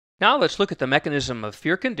Now let's look at the mechanism of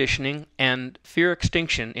fear conditioning and fear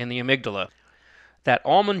extinction in the amygdala. That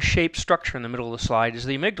almond-shaped structure in the middle of the slide is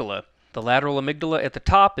the amygdala. The lateral amygdala at the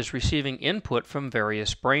top is receiving input from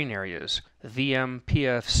various brain areas.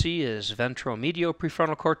 VMPFC is ventromedial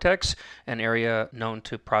prefrontal cortex, an area known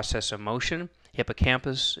to process emotion.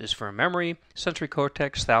 Hippocampus is for memory, sensory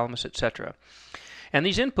cortex, thalamus, etc. And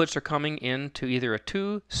these inputs are coming into either a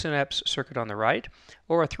 2-synapse circuit on the right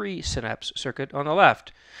or a 3-synapse circuit on the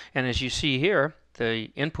left. And as you see here, the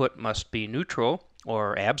input must be neutral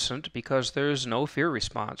or absent because there's no fear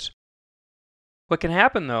response. What can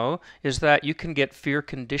happen, though, is that you can get fear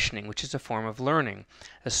conditioning, which is a form of learning,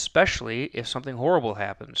 especially if something horrible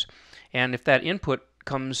happens. And if that input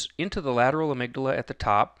comes into the lateral amygdala at the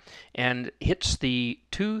top and hits the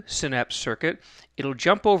 2-synapse circuit, it'll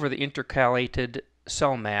jump over the intercalated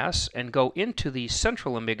cell mass and go into the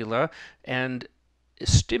central amygdala and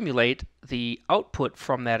stimulate the output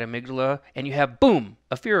from that amygdala, and you have, boom,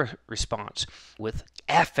 a fear response with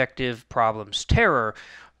affective problems, terror,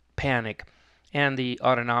 panic, and the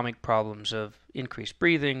autonomic problems of increased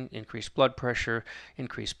breathing, increased blood pressure,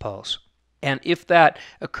 increased pulse. And if that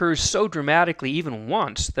occurs so dramatically even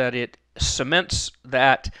once that it cements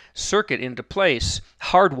that circuit into place,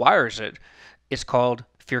 hardwires it, it's called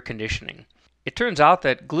fear conditioning. It turns out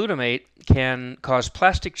that glutamate can cause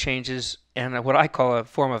plastic changes and what I call a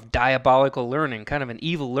form of diabolical learning, kind of an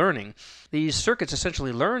evil learning. These circuits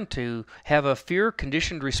essentially learn to have a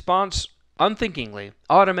fear-conditioned response unthinkingly,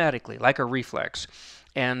 automatically, like a reflex.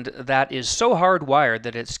 And that is so hardwired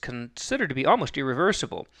that it's considered to be almost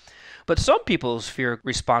irreversible. But some people's fear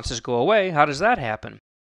responses go away. How does that happen?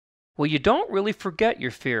 Well, you don't really forget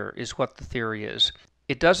your fear, is what the theory is.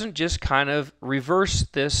 It doesn't just kind of reverse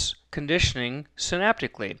this conditioning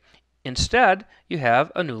synaptically. Instead, you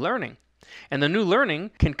have a new learning. And the new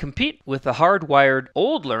learning can compete with the hardwired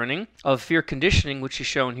old learning of fear conditioning, which is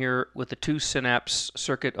shown here with the 2-synapse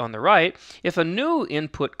circuit on the right, if a new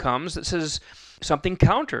input comes that says something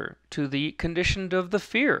counter to the conditioned of the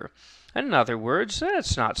fear. And in other words,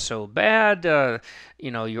 it's not so bad, you're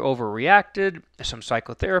overreacted. Some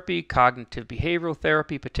psychotherapy, cognitive behavioral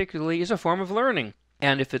therapy particularly, is a form of learning.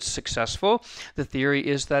 And if it's successful, the theory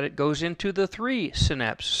is that it goes into the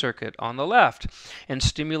 3-synapse circuit on the left and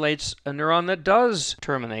stimulates a neuron that does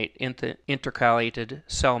terminate into intercalated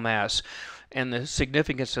cell mass. And the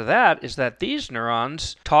significance of that is that these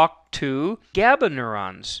neurons talk to GABA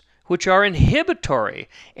neurons, which are inhibitory.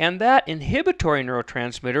 And that inhibitory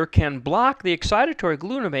neurotransmitter can block the excitatory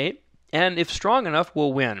glutamate, and if strong enough,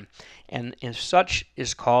 will win. And as such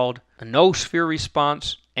is called a no fear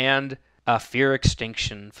response and a fear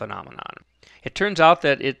extinction phenomenon. It turns out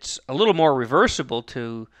that it's a little more reversible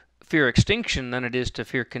to fear extinction than it is to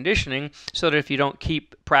fear conditioning, so that if you don't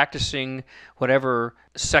keep practicing whatever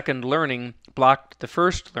second learning blocked the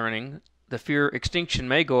first learning, the fear extinction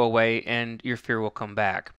may go away and your fear will come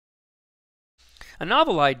back. A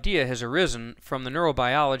novel idea has arisen from the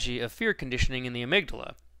neurobiology of fear conditioning in the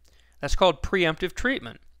amygdala. That's called preemptive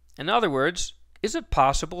treatment. In other words, is it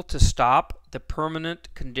possible to stop the permanent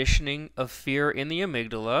conditioning of fear in the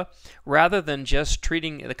amygdala rather than just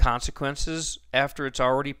treating the consequences after it's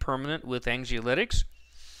already permanent with anxiolytics?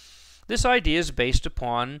 This idea is based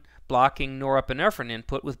upon blocking norepinephrine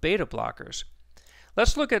input with beta blockers.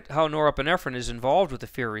 Let's look at how norepinephrine is involved with the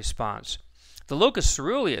fear response. The locus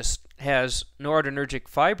coeruleus has noradrenergic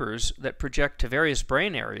fibers that project to various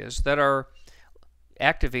brain areas that are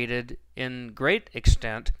activated in great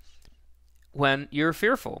extent when you're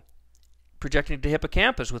fearful, projecting to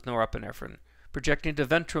hippocampus with norepinephrine, projecting to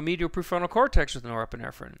ventromedial prefrontal cortex with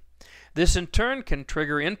norepinephrine. This in turn can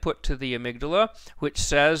trigger input to the amygdala, which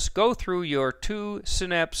says go through your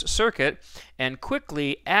 2-synapse circuit and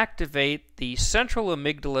quickly activate the central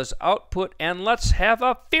amygdala's output and let's have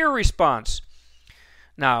a fear response.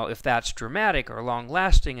 Now, if that's dramatic or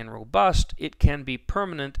long-lasting and robust, it can be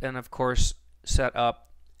permanent and, of course, set up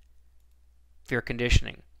fear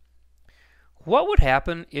conditioning. What would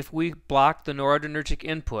happen if we blocked the noradrenergic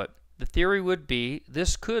input? The theory would be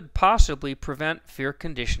this could possibly prevent fear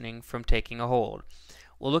conditioning from taking a hold.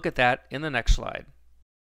 We'll look at that in the next slide.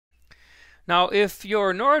 Now, if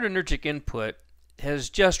your noradrenergic input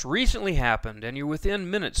has just recently happened and you're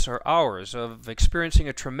within minutes or hours of experiencing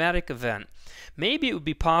a traumatic event, maybe it would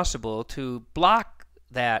be possible to block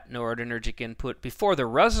that noradrenergic input before the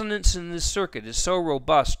resonance in this circuit is so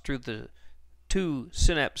robust through the 2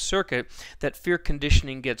 synapse circuit that fear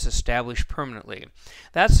conditioning gets established permanently.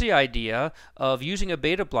 That's the idea of using a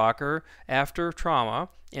beta blocker after trauma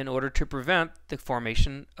in order to prevent the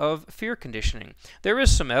formation of fear conditioning. There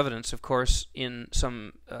is some evidence, of course, in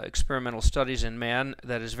some experimental studies in man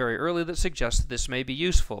that is very early that suggests that this may be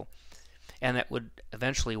useful, and that would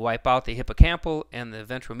eventually wipe out the hippocampal and the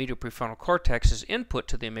ventromedial prefrontal cortex as input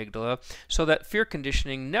to the amygdala, so that fear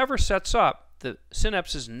conditioning never sets up. The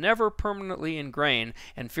synapses never permanently ingrain,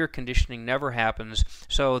 and fear conditioning never happens,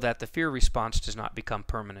 so that the fear response does not become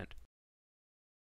permanent.